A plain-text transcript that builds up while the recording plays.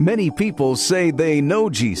Many people say they know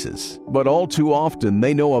Jesus, but all too often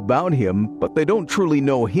they know about him, but they don't truly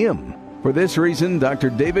know him. For this reason, Dr.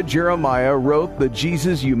 David Jeremiah wrote The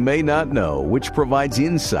Jesus You May Not Know, which provides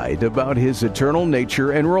insight about his eternal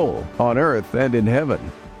nature and role on earth and in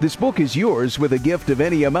heaven. This book is yours with a gift of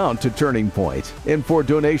any amount to Turning Point. And for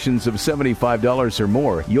donations of $75 or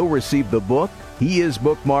more, you'll receive the book, He Is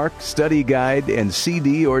Bookmark, Study Guide, and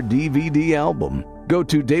CD or DVD album. Go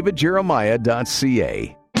to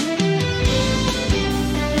davidjeremiah.ca.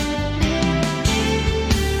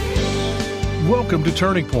 Welcome to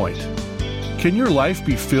Turning Point. Can your life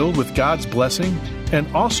be filled with God's blessing and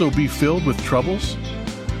also be filled with troubles?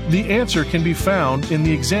 The answer can be found in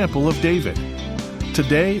the example of David.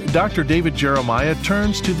 Today, Dr. David Jeremiah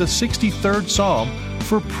turns to the 63rd Psalm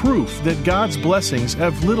for proof that God's blessings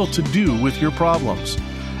have little to do with your problems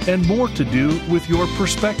and more to do with your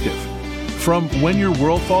perspective. From When Your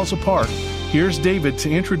World Falls Apart, here's David to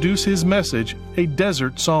introduce his message, A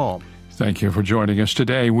Desert Psalm. Thank you for joining us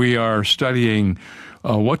today. We are studying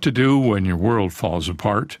what to do when your world falls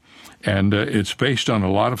apart, and it's based on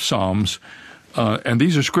a lot of Psalms. And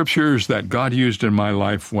these are scriptures that God used in my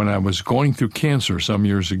life when I was going through cancer some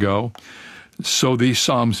years ago. So these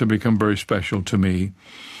Psalms have become very special to me.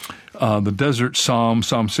 The Desert Psalm,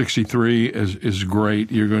 Psalm 63, is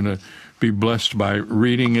great. You're going to be blessed by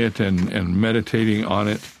reading it and meditating on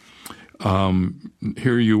it.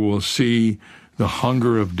 Here you will see the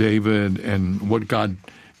hunger of David and what God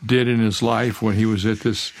did in his life when he was at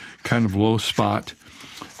this kind of low spot.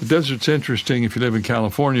 The desert's interesting if you live in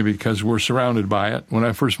California because we're surrounded by it. When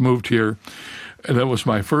I first moved here, that was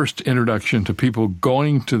my first introduction to people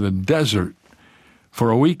going to the desert for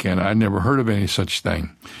a weekend. I'd never heard of any such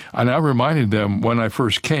thing. And I reminded them when I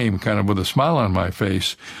first came, kind of with a smile on my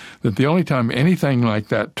face, that the only time anything like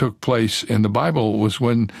that took place in the Bible was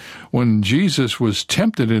when Jesus was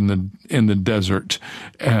tempted in the desert,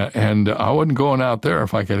 and I wasn't going out there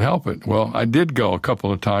if I could help it. Well, I did go a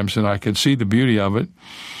couple of times, and I could see the beauty of it.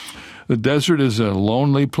 The desert is a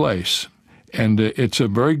lonely place, and it's a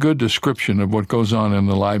very good description of what goes on in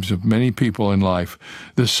the lives of many people in life.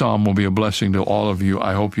 This psalm will be a blessing to all of you.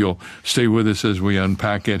 I hope you'll stay with us as we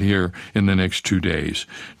unpack it here in the next 2 days.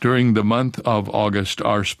 During the month of August,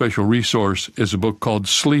 our special resource is a book called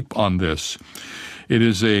Sleep on This. It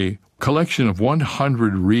is a collection of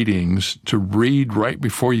 100 readings to read right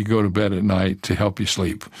before you go to bed at night to help you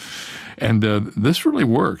sleep. And this really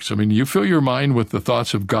works. I mean, you fill your mind with the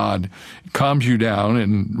thoughts of God, it calms you down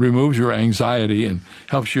and removes your anxiety and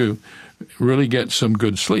helps you really get some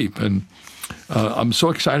good sleep. And I'm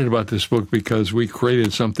so excited about this book because we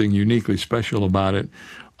created something uniquely special about it.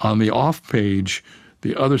 On the off page,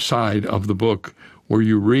 the other side of the book, where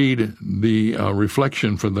you read the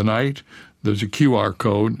reflection for the night, there's a QR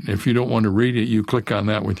code. If you don't want to read it, you click on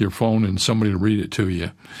that with your phone and somebody will read it to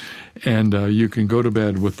you. And you can go to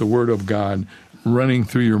bed with the Word of God running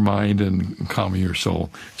through your mind and calming your soul.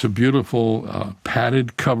 It's a beautiful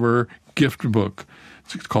padded cover gift book.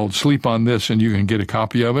 It's called Sleep on This, and you can get a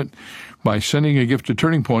copy of it by sending a gift to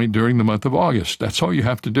Turning Point during the month of August. That's all you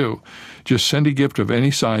have to do. Just send a gift of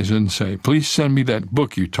any size and say, please send me that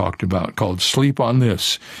book you talked about called Sleep on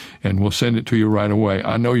This, and we'll send it to you right away.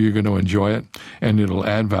 I know you're going to enjoy it, and it'll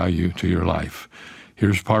add value to your life.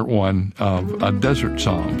 Here's part one of a desert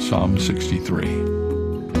psalm, Psalm 63.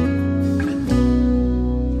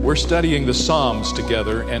 We're studying the Psalms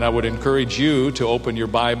together, and I would encourage you to open your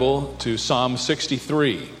Bible to Psalm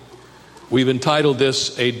 63. We've entitled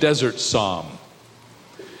this A Desert Psalm.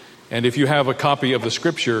 And if you have a copy of the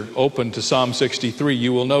scripture open to Psalm 63,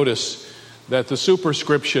 you will notice that the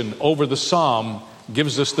superscription over the psalm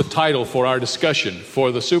gives us the title for our discussion.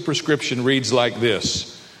 For the superscription reads like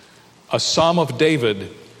this: A Psalm of David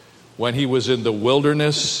when he was in the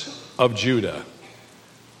wilderness of Judah.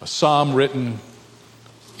 A psalm written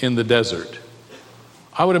in the desert.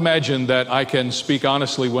 I would imagine that I can speak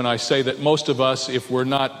honestly when I say that most of us, if we're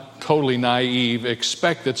not totally naive,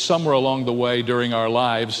 expect that somewhere along the way during our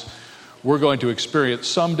lives, we're going to experience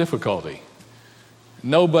some difficulty.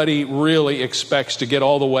 Nobody really expects to get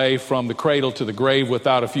all the way from the cradle to the grave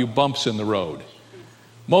without a few bumps in the road.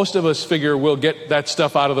 Most of us figure we'll get that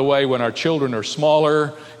stuff out of the way when our children are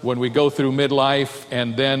smaller, when we go through midlife,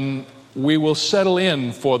 and then we will settle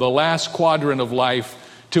in for the last quadrant of life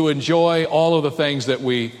to enjoy all of the things that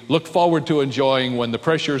we looked forward to enjoying when the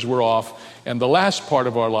pressures were off, and the last part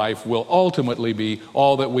of our life will ultimately be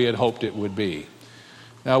all that we had hoped it would be.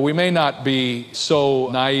 Now, we may not be so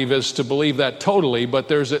naive as to believe that totally, but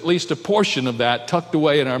there's at least a portion of that tucked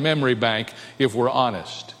away in our memory bank if we're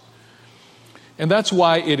honest. And that's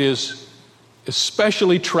why it is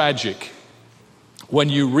especially tragic when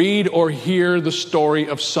you read or hear the story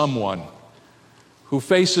of someone who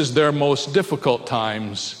faces their most difficult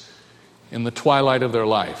times in the twilight of their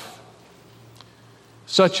life.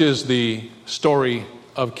 Such is the story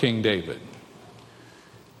of King David.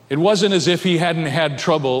 It wasn't as if he hadn't had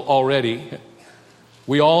trouble already.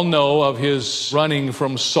 We all know of his running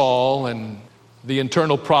from Saul and the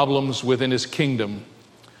internal problems within his kingdom.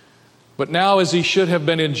 But now, as he should have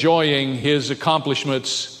been enjoying his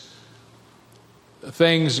accomplishments,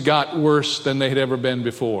 things got worse than they had ever been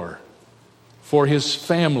before. For his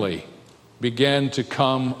family began to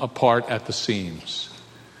come apart at the seams.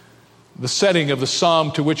 The setting of the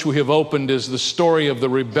psalm to which we have opened is the story of the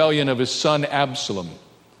rebellion of his son Absalom.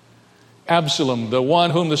 Absalom, the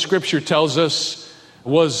one whom the scripture tells us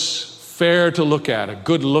was fair to look at, a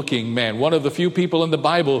good-looking man, one of the few people in the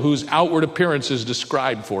Bible whose outward appearance is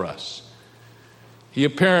described for us. He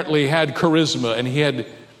apparently had charisma, and he had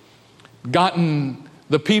gotten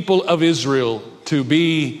the people of Israel to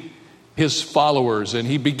be his followers, and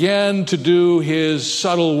he began to do his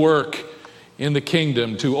subtle work in the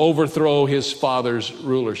kingdom to overthrow his father's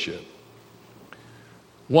rulership.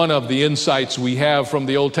 One of the insights we have from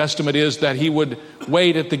the Old Testament is that he would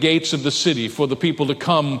wait at the gates of the city for the people to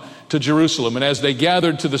come to Jerusalem. And as they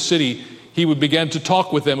gathered to the city, he would begin to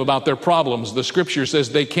talk with them about their problems. The scripture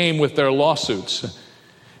says they came with their lawsuits.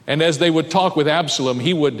 And as they would talk with Absalom,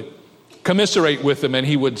 he would commiserate with them, and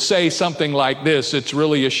he would say something like this: "It's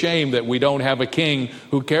really a shame that we don't have a king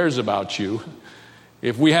who cares about you.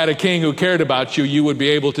 If we had a king who cared about you, you would be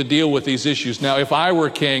able to deal with these issues. Now, if I were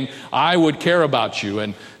king, I would care about you."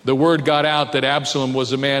 And the word got out that Absalom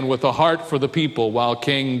was a man with a heart for the people, while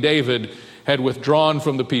King David had withdrawn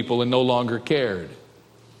from the people and no longer cared.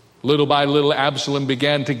 Little by little, Absalom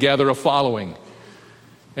began to gather a following.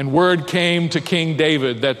 And word came to King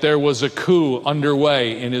David that there was a coup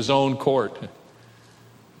underway in his own court.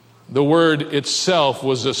 The word itself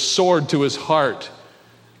was a sword to his heart.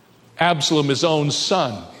 Absalom, his own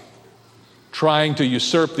son, trying to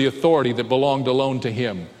usurp the authority that belonged alone to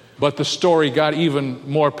him. But the story got even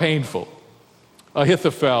more painful.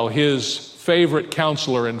 Ahithophel, his favorite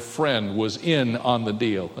counselor and friend, was in on the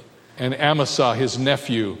deal. And Amasa, his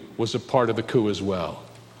nephew, was a part of the coup as well.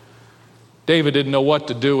 David didn't know what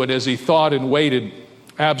to do, and as he thought and waited,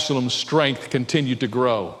 Absalom's strength continued to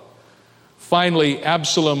grow. Finally,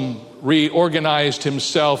 Absalom reorganized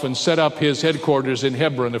himself and set up his headquarters in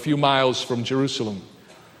Hebron, a few miles from Jerusalem,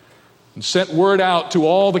 and sent word out to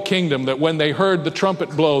all the kingdom that when they heard the trumpet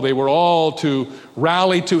blow, they were all to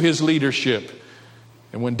rally to his leadership.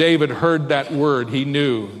 And when David heard that word, he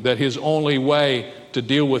knew that his only way to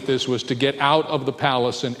deal with this was to get out of the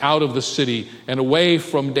palace and out of the city and away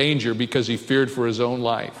from danger, because he feared for his own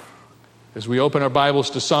life. As we open our Bibles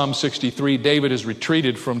to Psalm 63, David has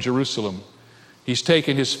retreated from Jerusalem. He's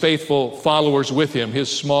taken his faithful followers with him, his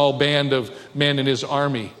small band of men in his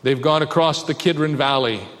army. They've gone across the Kidron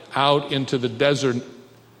Valley out into the desert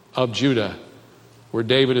of Judah, where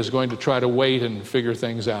David is going to try to wait and figure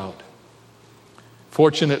things out.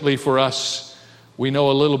 Fortunately for us, we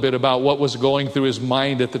know a little bit about what was going through his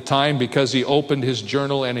mind at the time, because he opened his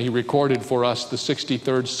journal and he recorded for us the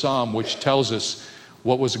 63rd Psalm, which tells us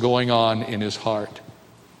what was going on in his heart.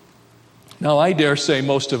 Now, I dare say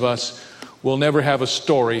most of us will never have a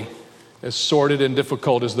story as sordid and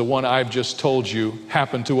difficult as the one I've just told you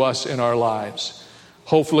happen to us in our lives.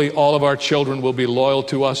 Hopefully, all of our children will be loyal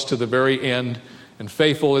to us to the very end and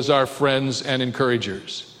faithful as our friends and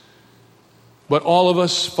encouragers. But all of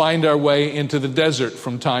us find our way into the desert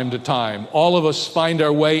from time to time. All of us find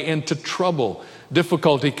our way into trouble.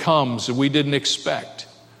 Difficulty comes that we didn't expect.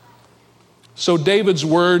 So David's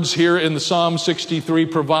words here in the Psalm 63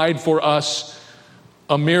 provide for us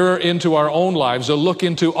a mirror into our own lives, a look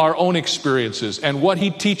into our own experiences. And what he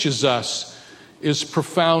teaches us is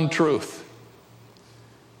profound truth.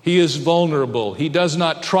 He is vulnerable. He does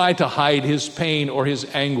not try to hide his pain or his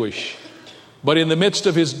anguish. But in the midst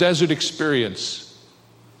of his desert experience,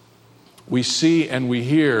 we see and we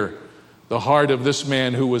hear the heart of this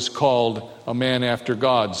man who was called a man after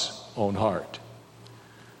God's own heart.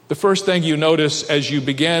 The first thing you notice as you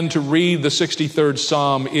begin to read the 63rd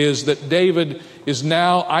Psalm is that David is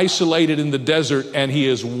now isolated in the desert and he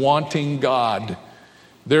is wanting God.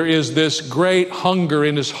 There is this great hunger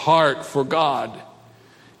in his heart for God.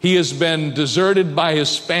 He has been deserted by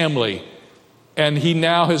his family, and he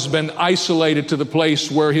now has been isolated to the place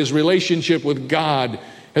where his relationship with God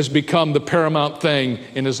has become the paramount thing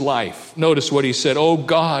in his life. Notice what he said: "Oh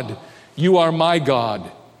God, you are my God.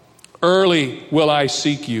 Early will I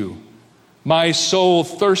seek you. My soul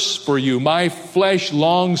thirsts for you. My flesh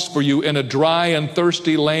longs for you in a dry and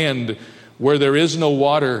thirsty land where there is no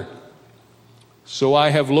water. So I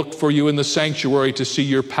have looked for you in the sanctuary to see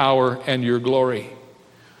your power and your glory.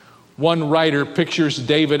 One writer pictures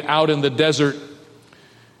David out in the desert,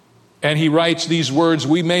 and he writes these words,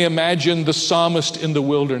 "We may imagine the psalmist in the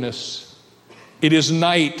wilderness. It is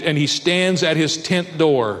night, and he stands at his tent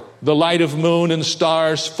door. The light of moon and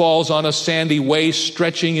stars falls on a sandy waste,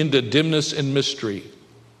 stretching into dimness and mystery.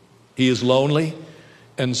 He is lonely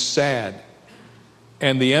and sad,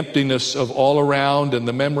 and the emptiness of all around and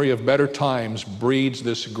the memory of better times breeds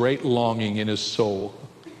this great longing in his soul."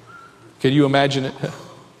 Can you imagine it?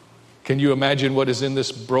 Can you imagine what is in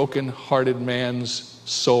this broken-hearted man's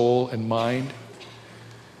soul and mind?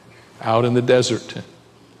 Out in the desert,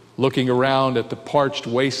 looking around at the parched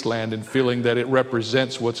wasteland and feeling that it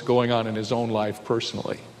represents what's going on in his own life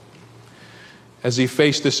personally. As he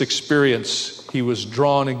faced this experience, he was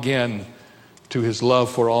drawn again to his love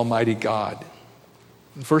for Almighty God.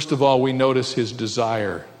 First of all, we notice his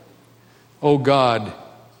desire. "O God,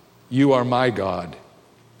 you are my God.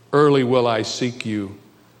 Early will I seek you.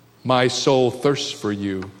 My soul thirsts for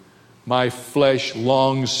you. My flesh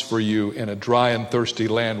longs for you in a dry and thirsty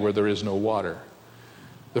land where there is no water."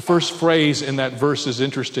 The first phrase in that verse is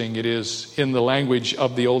interesting. It is in the language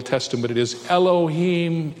of the Old Testament. It is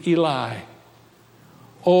Elohim Eli.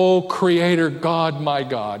 O Creator God, my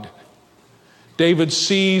God. David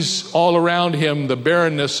sees all around him the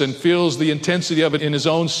barrenness and feels the intensity of it in his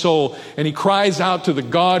own soul. And he cries out to the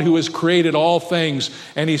God who has created all things.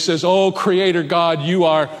 And he says, "Oh, Creator God, you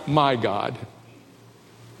are my God."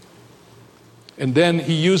 And then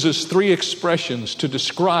he uses three expressions to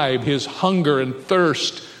describe his hunger and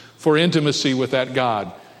thirst for intimacy with that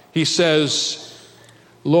God. He says,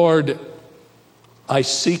 "Lord, I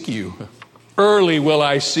seek you. Early will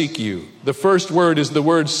I seek you." The first word is the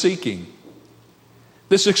word seeking.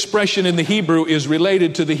 This expression in the Hebrew is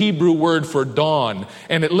related to the Hebrew word for dawn,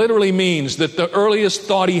 and it literally means that the earliest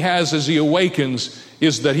thought he has as he awakens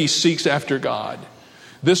is that he seeks after God.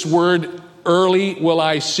 This word, "early will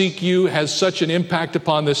I seek you," has such an impact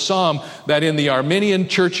upon this psalm that in the Armenian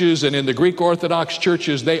churches and in the Greek Orthodox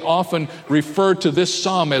churches, they often refer to this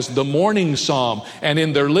psalm as the morning psalm, and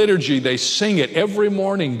in their liturgy they sing it every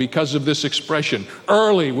morning because of this expression,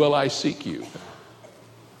 "Early will I seek you."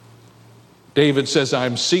 David says,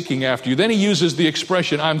 "I'm seeking after you." Then he uses the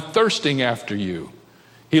expression, "I'm thirsting after you."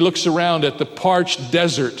 He looks around at the parched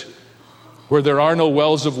desert where there are no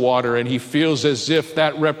wells of water, and he feels as if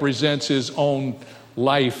that represents his own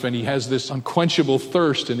life, and he has this unquenchable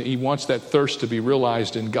thirst, and he wants that thirst to be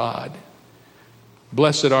realized in God.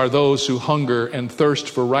 "Blessed are those who hunger and thirst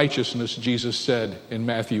for righteousness," Jesus said in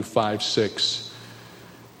Matthew 5:6.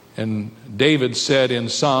 And David said in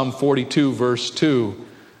Psalm 42, verse 2,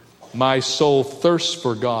 "My soul thirsts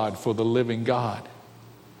for God, for the living God."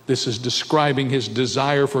 This is describing his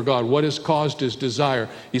desire for God. What has caused his desire?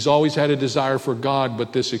 He's always had a desire for God,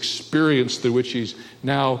 but this experience through which he's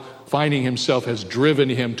now finding himself has driven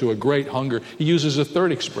him to a great hunger. He uses a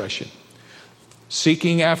third expression.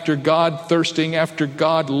 Seeking after God, thirsting after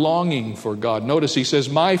God, longing for God. Notice he says,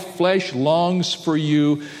 "My flesh longs for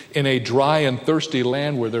you in a dry and thirsty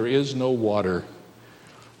land where there is no water."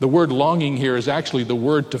 The word longing here is actually the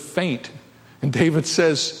word to faint. And David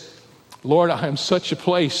says, "Lord, I am such a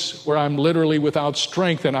place where I'm literally without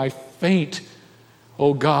strength, and I faint,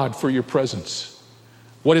 oh God, for your presence."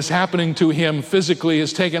 What is happening to him physically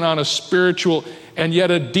has taken on a spiritual and yet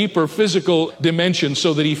a deeper physical dimension,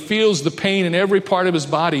 so that he feels the pain in every part of his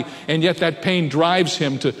body, and yet that pain drives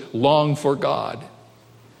him to long for God.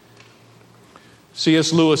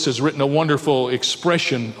 C.S. Lewis has written a wonderful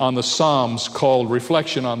expression on the Psalms called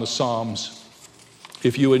Reflection on the Psalms.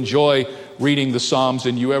 If you enjoy reading the Psalms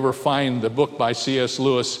and you ever find the book by C.S.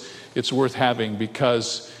 Lewis, it's worth having,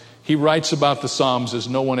 because he writes about the Psalms as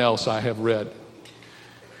no one else I have read.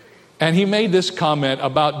 And he made this comment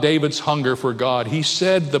about David's hunger for God. He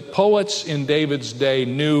said, "The poets in David's day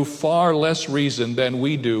knew far less reason than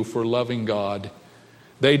we do for loving God.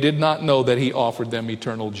 They did not know that he offered them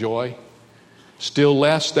eternal joy, still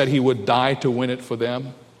less that he would die to win it for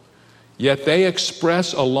them. Yet they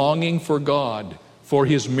express a longing for God, for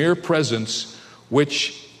his mere presence,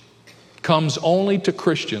 which comes only to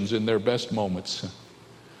Christians in their best moments.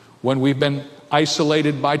 When we've been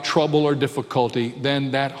isolated by trouble or difficulty,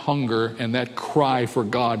 then that hunger and that cry for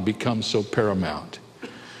God becomes so paramount."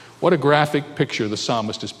 What a graphic picture the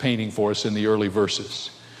psalmist is painting for us in the early verses.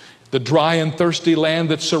 The dry and thirsty land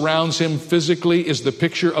that surrounds him physically is the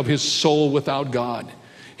picture of his soul without God.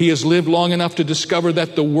 He has lived long enough to discover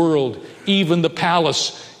that the world, even the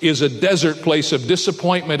palace, is a desert place of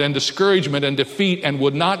disappointment and discouragement and defeat, and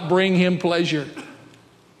would not bring him pleasure.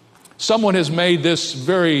 Someone has made this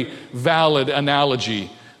very valid analogy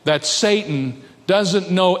that Satan doesn't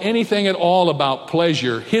know anything at all about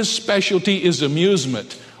pleasure. His specialty is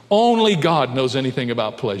amusement. Only God knows anything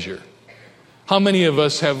about pleasure. How many of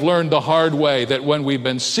us have learned the hard way that when we've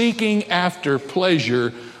been seeking after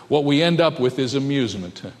pleasure, what we end up with is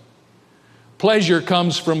amusement? Pleasure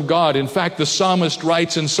comes from God. In fact, the psalmist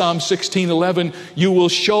writes in Psalm 16:11, "You will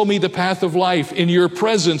show me the path of life. In your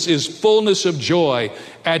presence is fullness of joy.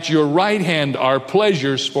 At your right hand are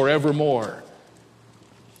pleasures forevermore."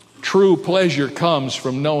 True pleasure comes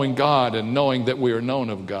from knowing God and knowing that we are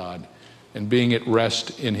known of God and being at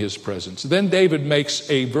rest in His presence. Then David makes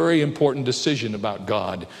a very important decision about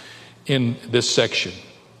God in this section.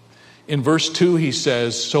 In verse 2 he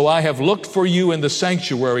says, "So I have looked for you in the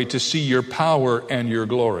sanctuary to see your power and your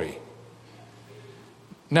glory."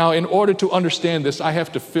 Now, in order to understand this, I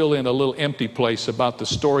have to fill in a little empty place about the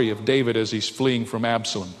story of David as he's fleeing from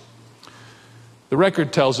Absalom. The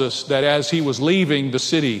record tells us that as he was leaving the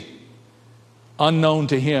city, unknown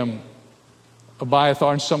to him,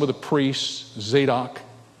 Abiathar and some of the priests, Zadok,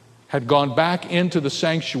 had gone back into the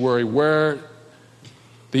sanctuary where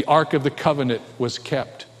the Ark of the Covenant was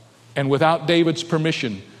kept. And without David's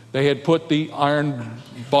permission, they had put the iron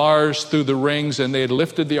bars through the rings and they had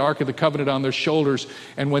lifted the Ark of the Covenant on their shoulders.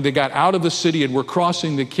 And when they got out of the city and were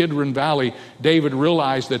crossing the Kidron Valley, David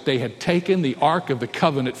realized that they had taken the Ark of the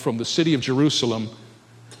Covenant from the city of Jerusalem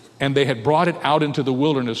and they had brought it out into the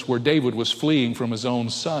wilderness where David was fleeing from his own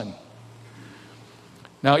son.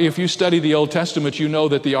 Now, if you study the Old Testament, you know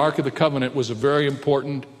that the Ark of the Covenant was a very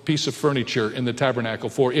important piece of furniture in the tabernacle,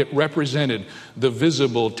 for it represented the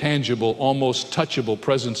visible, tangible, almost touchable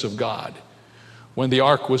presence of God. When the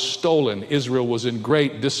Ark was stolen, Israel was in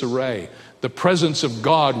great disarray. The presence of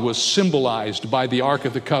God was symbolized by the Ark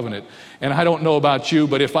of the Covenant. And I don't know about you,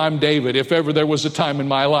 but if I'm David, if ever there was a time in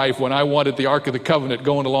my life when I wanted the Ark of the Covenant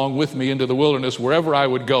going along with me into the wilderness, wherever I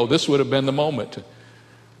would go, this would have been the moment.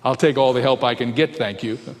 I'll take all the help I can get, thank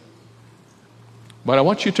you. But I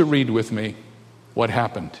want you to read with me what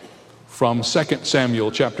happened from 2 Samuel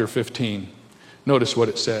chapter 15. Notice what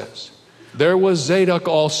it says. "There was Zadok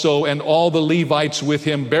also and all the Levites with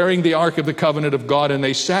him bearing the Ark of the Covenant of God, and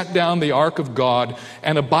they sat down the Ark of God,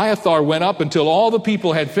 and Abiathar went up until all the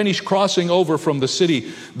people had finished crossing over from the city.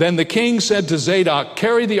 Then the king said to Zadok,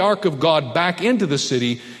 'Carry the Ark of God back into the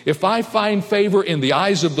city. If I find favor in the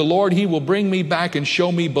eyes of the Lord, he will bring me back and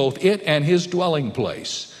show me both it and his dwelling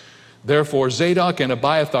place.' Therefore Zadok and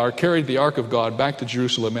Abiathar carried the Ark of God back to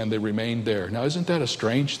Jerusalem, and they remained there." Now, isn't that a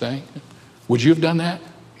strange thing? Would you have done that?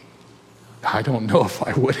 I don't know if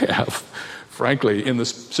I would have. Frankly, in the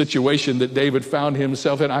situation that David found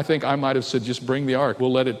himself in, I think I might have said, just bring the ark.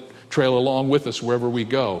 We'll let it trail along with us wherever we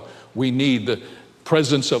go. We need the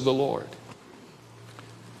presence of the Lord.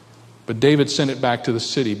 But David sent it back to the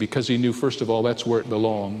city because he knew, first of all, that's where it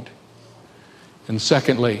belonged. And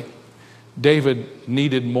secondly, David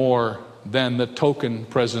needed more than the token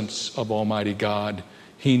presence of Almighty God.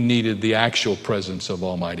 He needed the actual presence of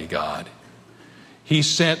Almighty God. He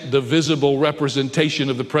sent the visible representation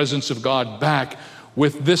of the presence of God back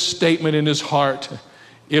with this statement in his heart: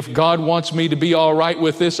 if God wants me to be all right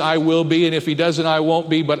with this, I will be, and if he doesn't, I won't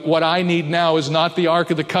be. But what I need now is not the Ark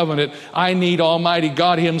of the Covenant. I need Almighty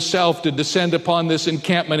God himself to descend upon this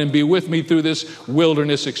encampment and be with me through this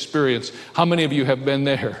wilderness experience. How many of you have been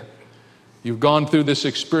there? You've gone through this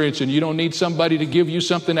experience and you don't need somebody to give you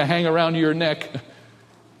something to hang around your neck.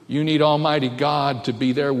 You need Almighty God to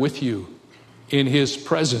be there with you in his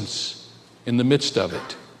presence in the midst of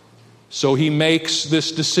it. So he makes this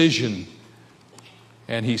decision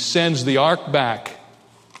and he sends the ark back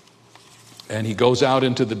and he goes out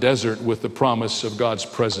into the desert with the promise of God's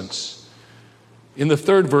presence. In the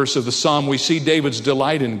third verse of the psalm, we see David's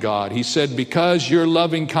delight in God. He said, "Because your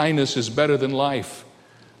loving kindness is better than life,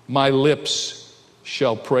 my lips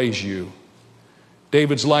shall praise you."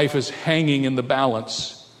 David's life is hanging in the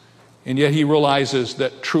balance. And yet he realizes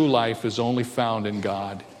that true life is only found in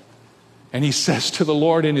God. And he says to the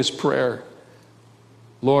Lord in his prayer,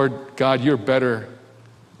 "Lord God, you're better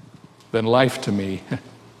than life to me.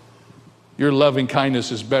 Your loving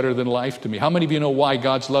kindness is better than life to me." How many of you know why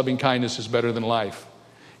God's loving kindness is better than life?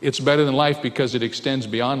 It's better than life because it extends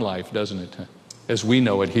beyond life, doesn't it? As we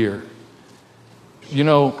know it here. You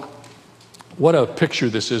know, what a picture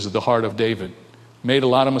this is of the heart of David. Made a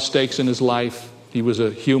lot of mistakes in his life. He was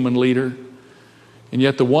a human leader. And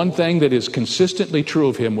yet the one thing that is consistently true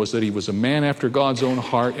of him was that he was a man after God's own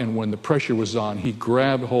heart, and when the pressure was on, he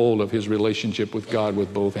grabbed hold of his relationship with God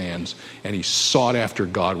with both hands, and he sought after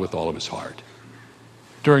God with all of his heart.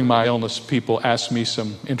 During my illness, people asked me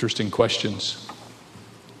some interesting questions.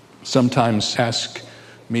 sometimes ask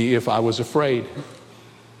me if I was afraid.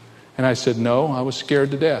 And I said, no, I was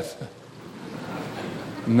scared to death.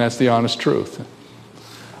 And that's the honest truth.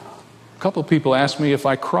 A couple of people asked me if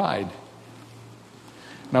I cried.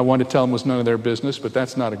 And I wanted to tell them it was none of their business, but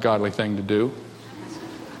that's not a godly thing to do.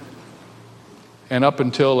 And up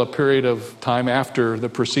until a period of time after the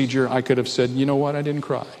procedure, I could have said, you know what, I didn't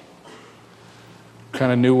cry.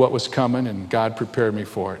 Kind of knew what was coming, and God prepared me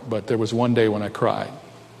for it. But there was one day when I cried.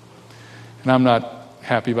 And I'm not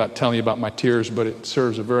happy about telling you about my tears, but it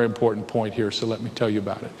serves a very important point here, so let me tell you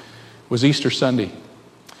about it. It was Easter Sunday.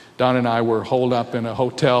 Don and I were holed up in a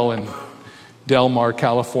hotel in Del Mar,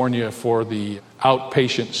 California for the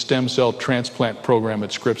outpatient stem cell transplant program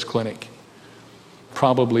at Scripps Clinic.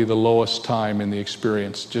 Probably the lowest time in the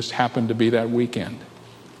experience. Just happened to be that weekend.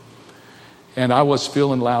 And I was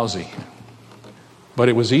feeling lousy. But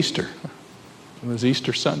it was Easter. It was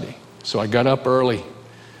Easter Sunday. So I got up early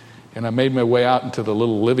and I made my way out into the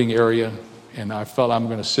little living area, and I felt I'm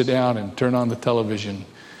going to sit down and turn on the television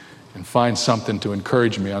and find something to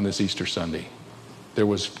encourage me on this Easter Sunday. There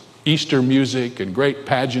was Easter music and great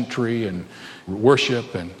pageantry and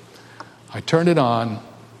worship, and I turned it on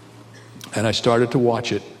and I started to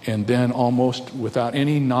watch it, and then almost without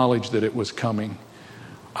any knowledge that it was coming,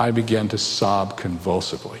 I began to sob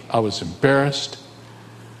convulsively. I was embarrassed.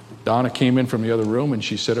 Donna came in from the other room and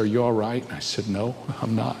she said, are you all right? And I said, no,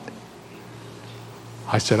 I'm not.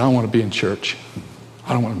 I said, I don't want to be in church.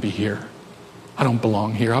 I don't want to be here. I don't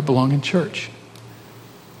belong here. I belong in church.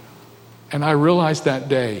 And I realized that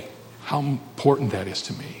day how important that is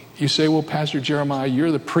to me. You say, well, Pastor Jeremiah,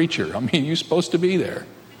 you're the preacher. I mean, you're supposed to be there.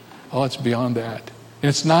 Oh, it's beyond that. And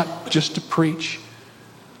it's not just to preach.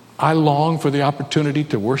 I long for the opportunity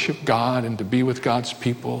to worship God and to be with God's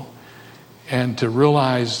people and to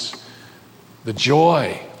realize the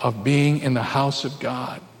joy of being in the house of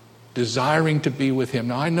God, desiring to be with Him.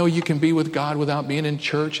 Now, I know you can be with God without being in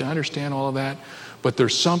church, and I understand all of that, but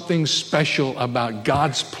there's something special about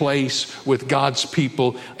God's place with God's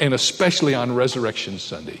people, and especially on Resurrection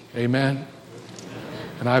Sunday. Amen?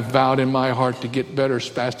 And I vowed in my heart to get better as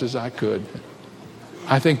fast as I could.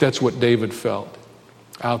 I think that's what David felt.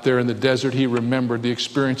 Out there in the desert, he remembered the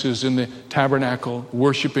experiences in the tabernacle,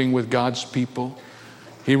 worshiping with God's people.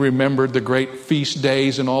 He remembered the great feast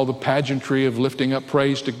days and all the pageantry of lifting up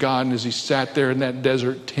praise to God. And as he sat there in that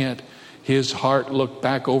desert tent, his heart looked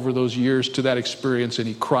back over those years to that experience, and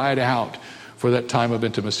he cried out for that time of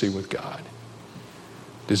intimacy with God,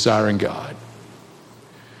 desiring God.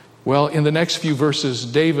 Well, in the next few verses,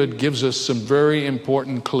 David gives us some very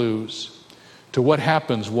important clues to what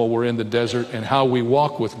happens while we're in the desert and how we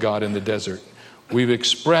walk with God in the desert. We've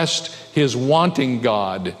expressed his wanting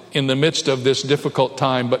God in the midst of this difficult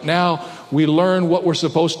time, but now we learn what we're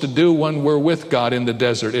supposed to do when we're with God in the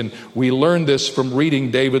desert, and we learn this from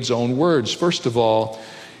reading David's own words. First of all,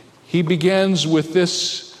 he begins with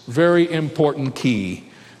this very important key,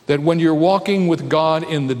 that when you're walking with God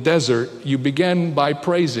in the desert, you begin by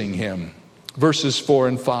praising him. Verses 4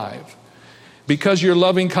 and 5. Because your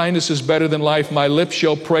loving kindness is better than life, my lips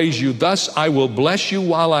shall praise you. Thus I will bless you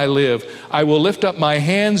while I live. I will lift up my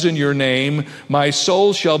hands in your name. My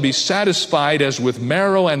soul shall be satisfied as with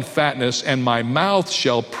marrow and fatness, and my mouth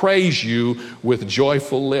shall praise you with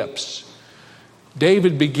joyful lips.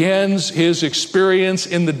 David begins his experience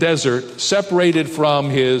in the desert, separated from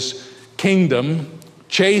his kingdom,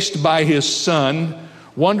 chased by his son,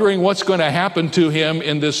 wondering what's going to happen to him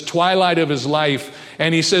in this twilight of his life.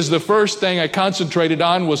 And he says, the first thing I concentrated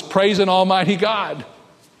on was praising Almighty God.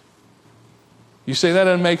 You say that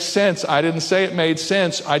doesn't make sense. I didn't say it made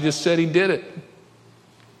sense. I just said he did it.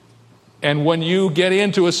 And when you get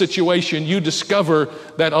into a situation, you discover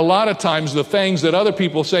that a lot of times the things that other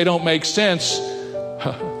people say don't make sense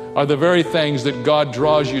are the very things that God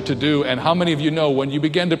draws you to do. And how many of you know when you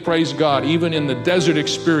begin to praise God, even in the desert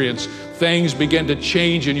experience, things begin to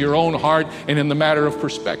change in your own heart and in the matter of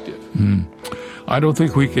perspective? I don't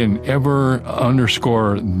think we can ever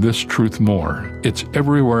underscore this truth more. It's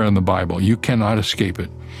everywhere in the Bible. You cannot escape it.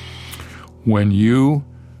 When you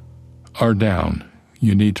are down,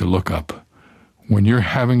 you need to look up. When you're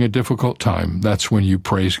having a difficult time, that's when you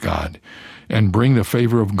praise God and bring the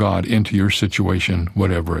favor of God into your situation,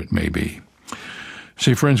 whatever it may be.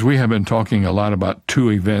 See, friends, we have been talking a lot about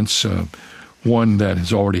two events. One that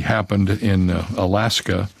has already happened in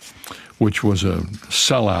Alaska, which was a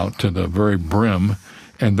sellout to the very brim.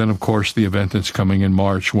 And then, of course, the event that's coming in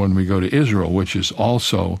March when we go to Israel, which is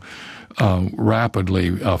also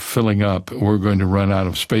rapidly filling up. We're going to run out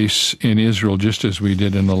of space in Israel just as we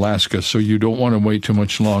did in Alaska. So you don't want to wait too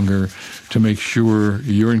much longer to make sure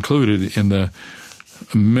you're included in the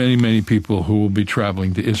many, many people who will be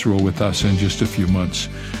traveling to Israel with us in just a few months.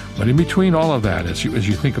 But in between all of that, as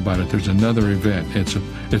you think about it, there's another event. It's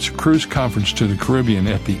a cruise conference to the Caribbean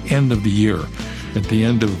at the end of the year, at the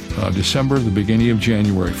end of December, the beginning of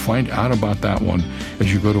January. Find out about that one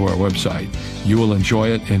as you go to our website. You will enjoy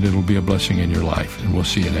it, and it'll be a blessing in your life. And we'll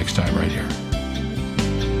see you next time right here.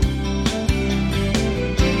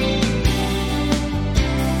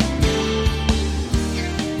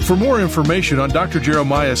 For more information on Dr.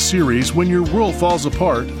 Jeremiah's series, When Your World Falls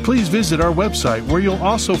Apart, please visit our website, where you'll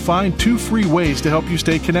also find 2 free ways to help you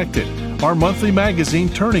stay connected: our monthly magazine,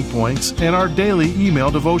 Turning Points, and our daily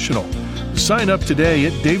email devotional. Sign up today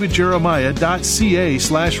at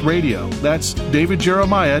davidjeremiah.ca/radio. That's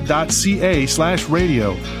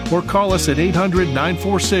davidjeremiah.ca/radio. Or call us at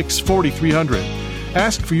 800-946-4300.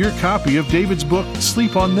 Ask for your copy of David's book,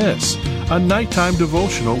 Sleep on This, a nighttime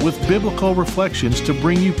devotional with biblical reflections to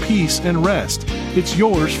bring you peace and rest. It's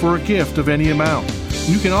yours for a gift of any amount.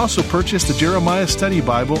 You can also purchase the Jeremiah Study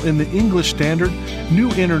Bible in the English Standard, New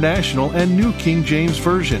International, and New King James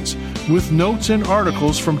versions, with notes and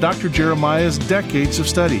articles from Dr. Jeremiah's decades of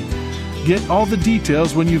study. Get all the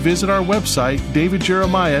details when you visit our website,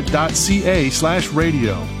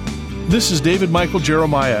 davidjeremiah.ca/radio. This is David Michael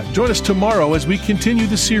Jeremiah. Join us tomorrow as we continue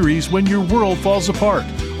the series When Your World Falls Apart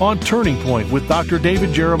on Turning Point with Dr.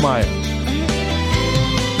 David Jeremiah.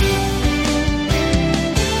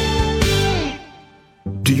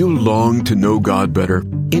 Do you long to know God better?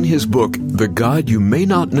 In his book, The God You May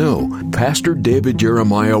Not Know, Pastor David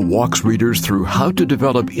Jeremiah walks readers through how to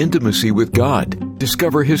develop intimacy with God,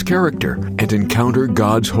 discover his character, and encounter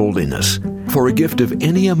God's holiness. For a gift of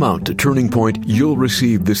any amount to Turning Point, you'll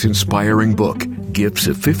receive this inspiring book. Gifts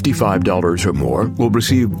of $55 or more will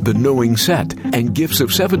receive the Knowing set, and gifts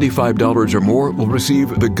of $75 or more will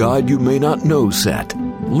receive the God You May Not Know set.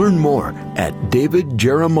 Learn more at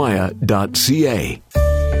davidjeremiah.ca.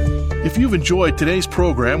 If you've enjoyed today's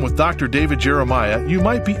program with Dr. David Jeremiah, you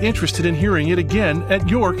might be interested in hearing it again at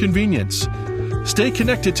your convenience. Stay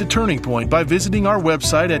connected to Turning Point by visiting our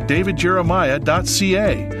website at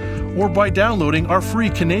davidjeremiah.ca or by downloading our free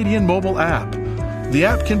Canadian mobile app. The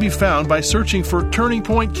app can be found by searching for Turning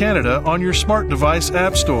Point Canada on your smart device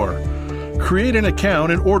app store. Create an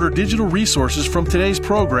account and order digital resources from today's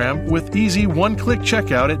program with easy one-click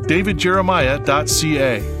checkout at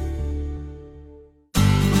davidjeremiah.ca.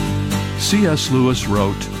 C.S. Lewis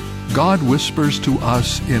wrote, "God whispers to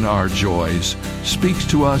us in our joys, speaks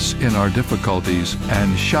to us in our difficulties,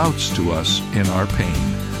 and shouts to us in our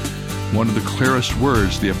pain." One of the clearest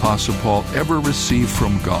words the Apostle Paul ever received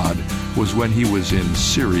from God was when he was in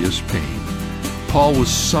serious pain. Paul was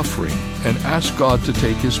suffering and asked God to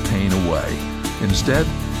take his pain away. Instead,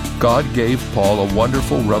 God gave Paul a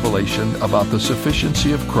wonderful revelation about the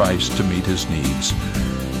sufficiency of Christ to meet his needs.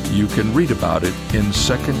 You can read about it in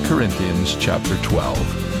 2 Corinthians chapter 12.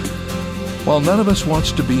 While none of us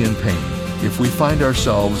wants to be in pain, if we find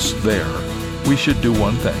ourselves there, we should do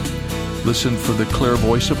one thing: listen for the clear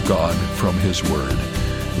voice of God from His Word.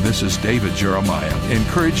 This is David Jeremiah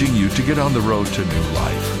encouraging you to get on the road to new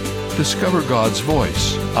life. Discover God's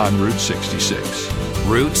voice on Route 66.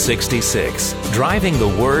 Route 66, driving the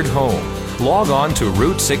Word home. Log on to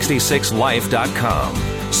Route66Life.com.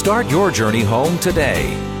 Start your journey home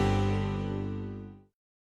today.